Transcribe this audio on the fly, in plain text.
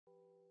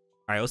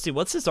All right, let's see.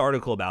 What's this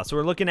article about? So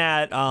we're looking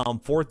at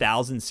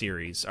 4000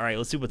 series. All right,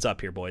 let's see what's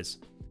up here, boys.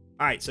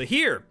 All right, so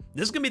here,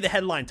 this is going to be the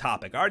headline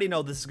topic. I already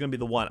know this is going to be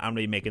the one I'm going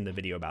to be making the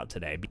video about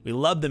today. We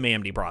love the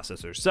AMD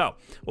processors. So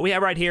what we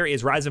have right here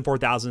is Ryzen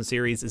 4000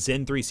 series,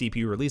 Zen 3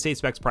 CPU release date,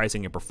 specs,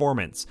 pricing, and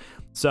performance.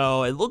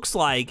 So it looks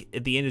like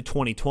at the end of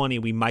 2020,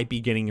 we might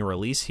be getting a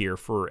release here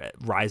for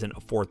Ryzen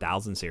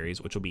 4000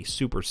 series, which will be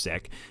super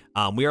sick.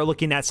 We are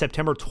looking at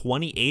September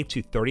 28th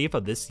to 30th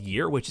of this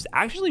year, which is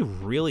actually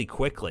really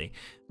quickly.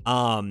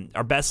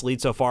 Our best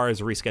lead so far is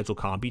a rescheduled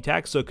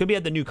Computex, so it could be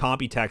at the new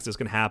Computex that's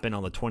going to happen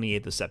on the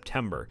 28th of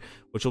September,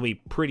 which will be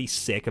pretty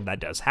sick if that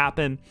does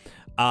happen.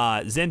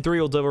 Zen 3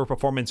 will deliver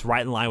performance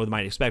right in line with what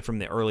you might expect from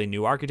the early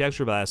new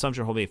architecture, but that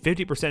assumption will be a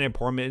 50%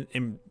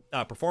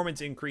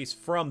 performance increase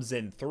from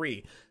Zen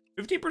 3.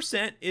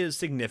 50% is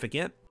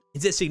significant.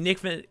 Is it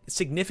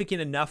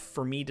significant enough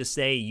for me to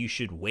say you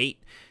should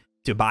wait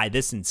to buy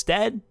this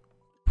instead?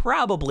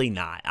 Probably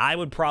not. I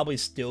would probably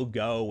still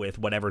go with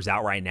whatever's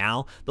out right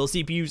now. Those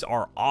CPUs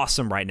are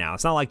awesome right now.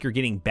 It's not like you're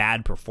getting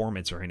bad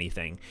performance or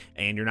anything,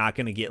 and you're not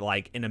going to get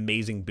like an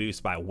amazing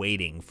boost by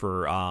waiting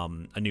for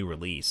a new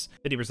release.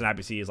 50%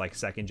 IPC is like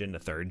second gen to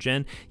third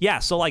gen. Yeah,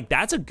 so like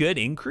that's a good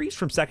increase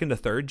from second to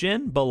third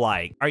gen, but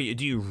like,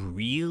 do you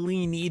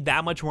really need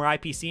that much more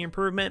IPC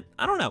improvement?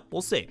 I don't know.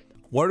 We'll see.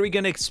 What are we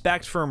going to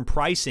expect from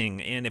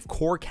pricing, and if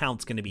core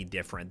count's going to be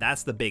different?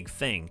 That's the big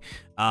thing.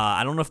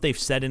 I don't know if they've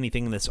said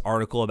anything in this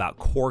article about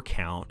core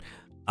count,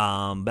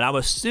 but I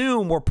would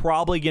assume we're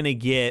probably going to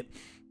get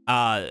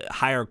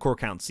higher core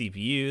count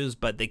CPUs,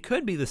 but they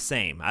could be the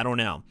same. I don't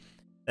know.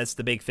 That's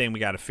the big thing we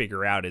got to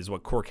figure out, is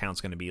what core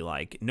count's going to be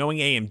like. Knowing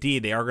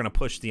AMD, they are going to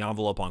push the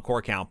envelope on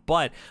core count,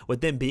 but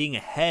with them being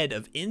ahead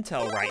of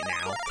Intel right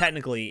now,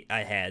 technically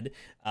ahead,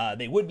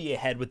 they would be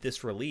ahead with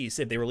this release.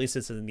 If they release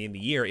this at the end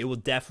of the year, it will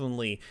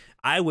definitely,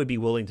 I would be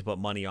willing to put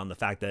money on the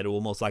fact that it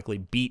will most likely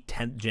beat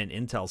 10th gen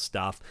Intel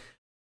stuff.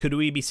 Could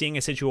we be seeing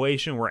a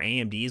situation where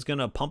AMD is going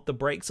to pump the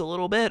brakes a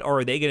little bit, or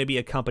are they going to be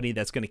a company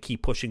that's going to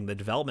keep pushing the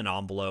development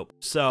envelope?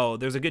 So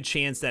there's a good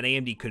chance that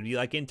AMD could be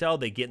like Intel.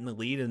 They get in the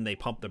lead and they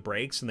pump the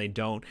brakes and they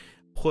don't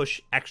push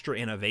extra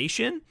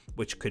innovation,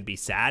 which could be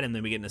sad. And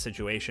then we get in a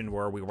situation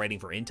where we're waiting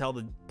for Intel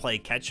to play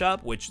catch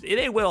up, which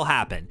it will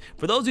happen.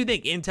 For those who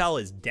think Intel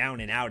is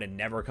down and out and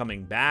never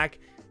coming back,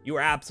 you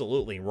are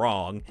absolutely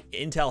wrong.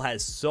 Intel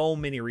has so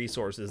many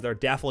resources. They're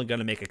definitely going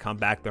to make a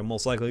comeback. They're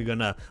most likely going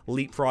to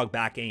leapfrog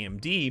back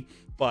AMD.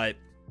 But,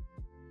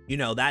 you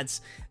know, it's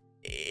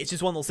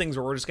just one of those things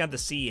where we're just going to have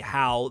to see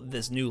how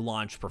this new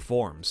launch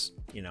performs.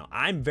 You know,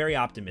 I'm very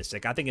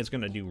optimistic. I think it's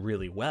going to do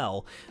really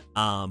well.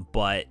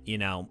 But, you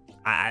know,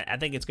 I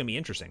think it's going to be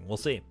interesting. We'll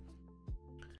see.